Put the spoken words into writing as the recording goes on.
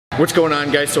What's going on,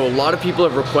 guys? So a lot of people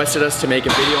have requested us to make a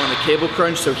video on the cable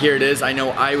crunch, so here it is. I know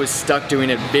I was stuck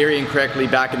doing it very incorrectly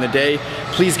back in the day.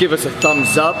 Please give us a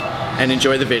thumbs up and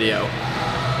enjoy the video.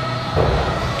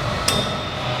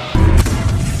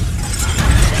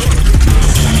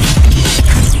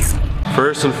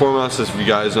 First and foremost, as you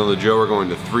guys know the drill, we're going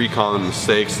to 3 common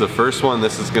mistakes. The first one,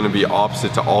 this is going to be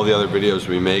opposite to all the other videos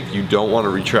we make. You don't want to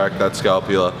retract that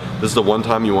scapula. This is the one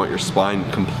time you want your spine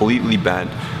completely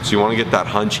bent. So you want to get that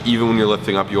hunch even when you're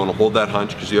lifting up. You want to hold that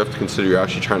hunch because you have to consider you're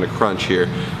actually trying to crunch here.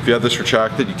 If you have this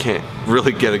retracted, you can't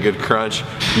really get a good crunch.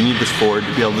 You need this forward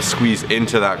to be able to squeeze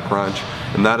into that crunch.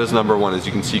 And that is number one. As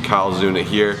you can see, Kyle's doing it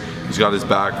here. He's got his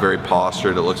back very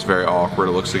postured. It looks very awkward.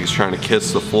 It looks like he's trying to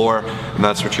kiss the floor, and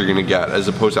that's what you're gonna get, as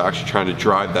opposed to actually trying to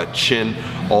drive that chin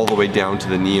all the way down to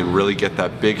the knee and really get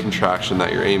that big contraction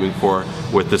that you're aiming for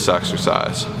with this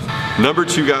exercise. Number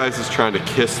 2, guys, is trying to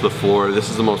kiss the floor. This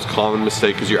is the most common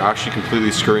mistake because you're actually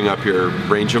completely screwing up your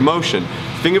range of motion.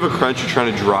 Think of a crunch, you're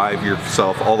trying to drive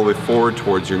yourself all the way forward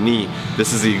towards your knee.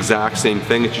 This is the exact same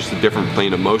thing, it's just a different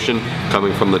plane of motion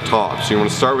coming from the top. So you want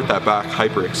to start with that back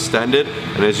hyperextended,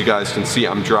 and as you guys can see,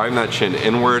 I'm driving that chin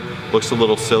inward. Looks a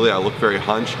little silly, I look very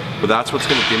hunched, but that's what's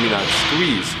going to give me that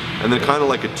squeeze. And then kind of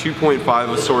like a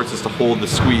 2.5 of sorts is to hold the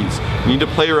squeeze. You need to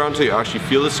play around until you actually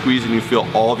feel the squeeze and you feel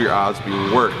all of your abs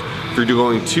being worked. If you're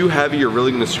going too heavy, you're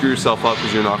really going to screw yourself up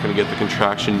because you're not going to get the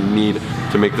contraction you need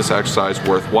to make this exercise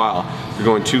worthwhile. If you're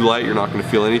going too light, you're not going to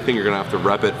feel anything. You're going to have to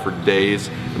rep it for days,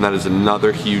 and that is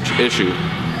another huge issue.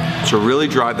 So really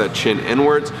drive that chin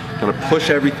inwards, kind of push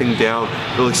everything down,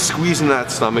 really squeeze in that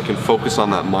stomach and focus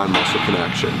on that mind-muscle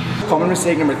connection. Common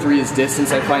mistake number 3 is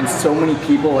distance. I find so many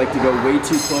people like to go way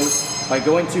too close. By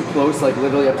going too close, like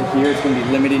literally up to here, it's going to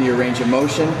be limiting your range of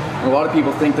motion. And a lot of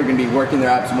people think they're going to be working their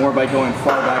abs more by going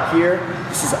far back here.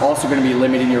 This is also going to be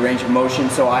limiting your range of motion.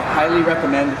 So I highly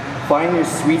recommend finding your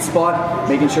sweet spot,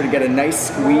 making sure to get a nice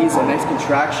squeeze, a nice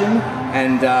contraction,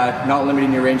 and not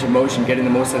limiting your range of motion, getting the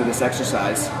most out of this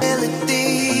exercise.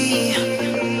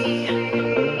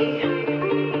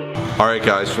 Alright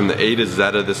guys, from the A to Z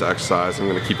of this exercise, I'm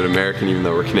going to keep it American even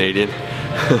though we're Canadian.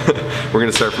 We're going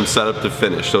to start from setup to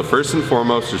finish. So first and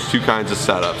foremost, there's 2 kinds of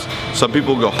setups. Some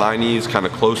people go high knees, kind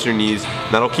of closer knees.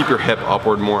 That'll keep your hip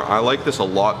upward more. I like this a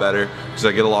lot better because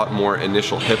I get a lot more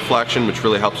initial hip flexion, which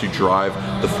really helps you drive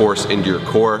the force into your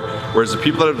core. Whereas the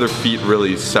people that have their feet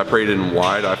really separated and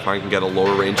wide, I find can get a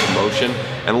lower range of motion.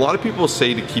 And a lot of people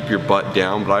say to keep your butt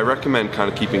down, but I recommend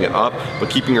kind of keeping it up, but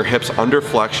keeping your hips under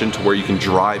flexion to where you can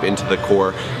drive into the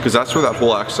core, because that's where that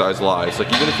whole exercise lies.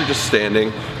 Like even if you're just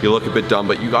standing, you look a bit dumb,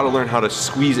 but you got to learn how to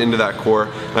squeeze into that core.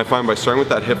 And I find by starting with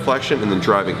that hip flexion and then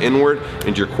driving inward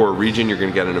into your core region, you're going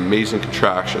to get an amazing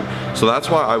contraction. So that's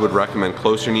why I would recommend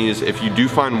closer knees. If you do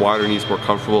find wider knees more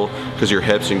comfortable because your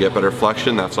hips and get better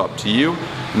flexion, that's up to you.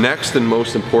 Next and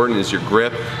most important is your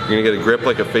grip. You're going to get a grip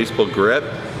like a Facebook grip.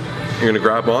 You're gonna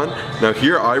grab on. Now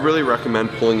here, I really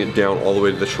recommend pulling it down all the way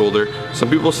to the shoulder.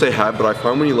 Some people say head, but I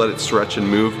find when you let it stretch and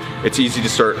move, it's easy to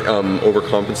start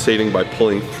overcompensating by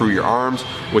pulling through your arms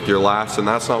with your lats, and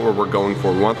that's not what we're going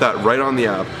for. We want that right on the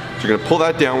ab. So you're gonna pull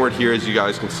that downward here, as you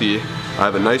guys can see. I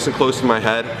have it nice and close to my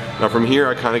head. Now from here,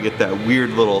 I kind of get that weird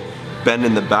little bend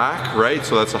in the back, right?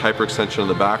 So that's a hyperextension of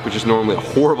the back, which is normally a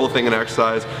horrible thing in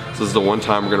exercise. So this is the one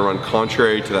time we're gonna run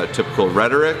contrary to that typical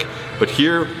rhetoric. But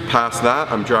here, past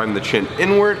that, I'm driving the chin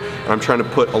inward, and I'm trying to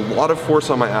put a lot of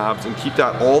force on my abs and keep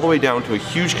that all the way down to a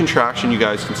huge contraction. You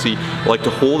guys can see, I like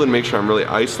to hold and make sure I'm really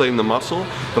isolating the muscle.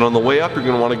 But on the way up, you're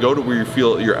gonna wanna go to where you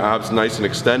feel your abs nice and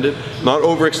extended. Not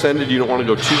overextended, you don't wanna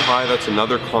go too high, that's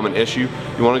another common issue.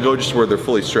 You wanna go just where they're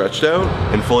fully stretched out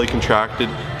and fully contracted,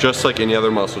 just like any other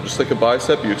muscle. Just like a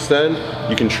bicep, you extend,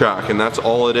 you contract, and that's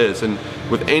all it is. And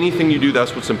with anything you do,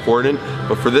 that's what's important.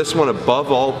 But for this one,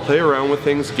 above all, play around with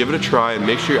things, give it a try, and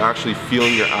make sure you're actually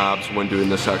feeling your abs when doing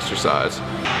this exercise.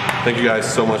 Thank you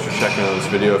guys so much for checking out this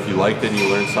video. If you liked it and you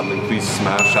learned something, please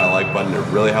smash that like button. It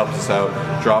really helps us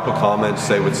out. Drop a comment,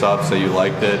 say what's up, say you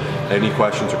liked it. Any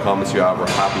questions or comments you have, we're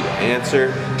happy to answer.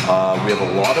 We have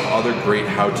a lot of other great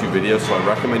how-to videos, so I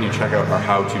recommend you check out our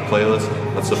how-to playlist.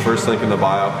 That's the first link in the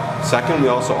bio. Second, we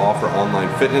also offer online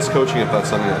fitness coaching. If that's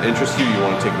something that interests you, you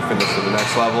want to take your fitness to the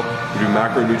next level. We do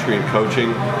macronutrient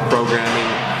coaching, programming,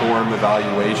 form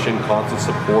evaluation, constant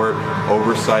support,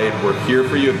 oversight. We're here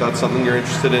for you if that's something you're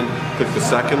interested in. Click the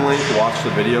second link, watch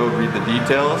the video, read the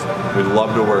details. We'd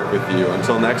love to work with you.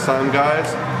 Until next time,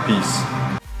 guys, peace.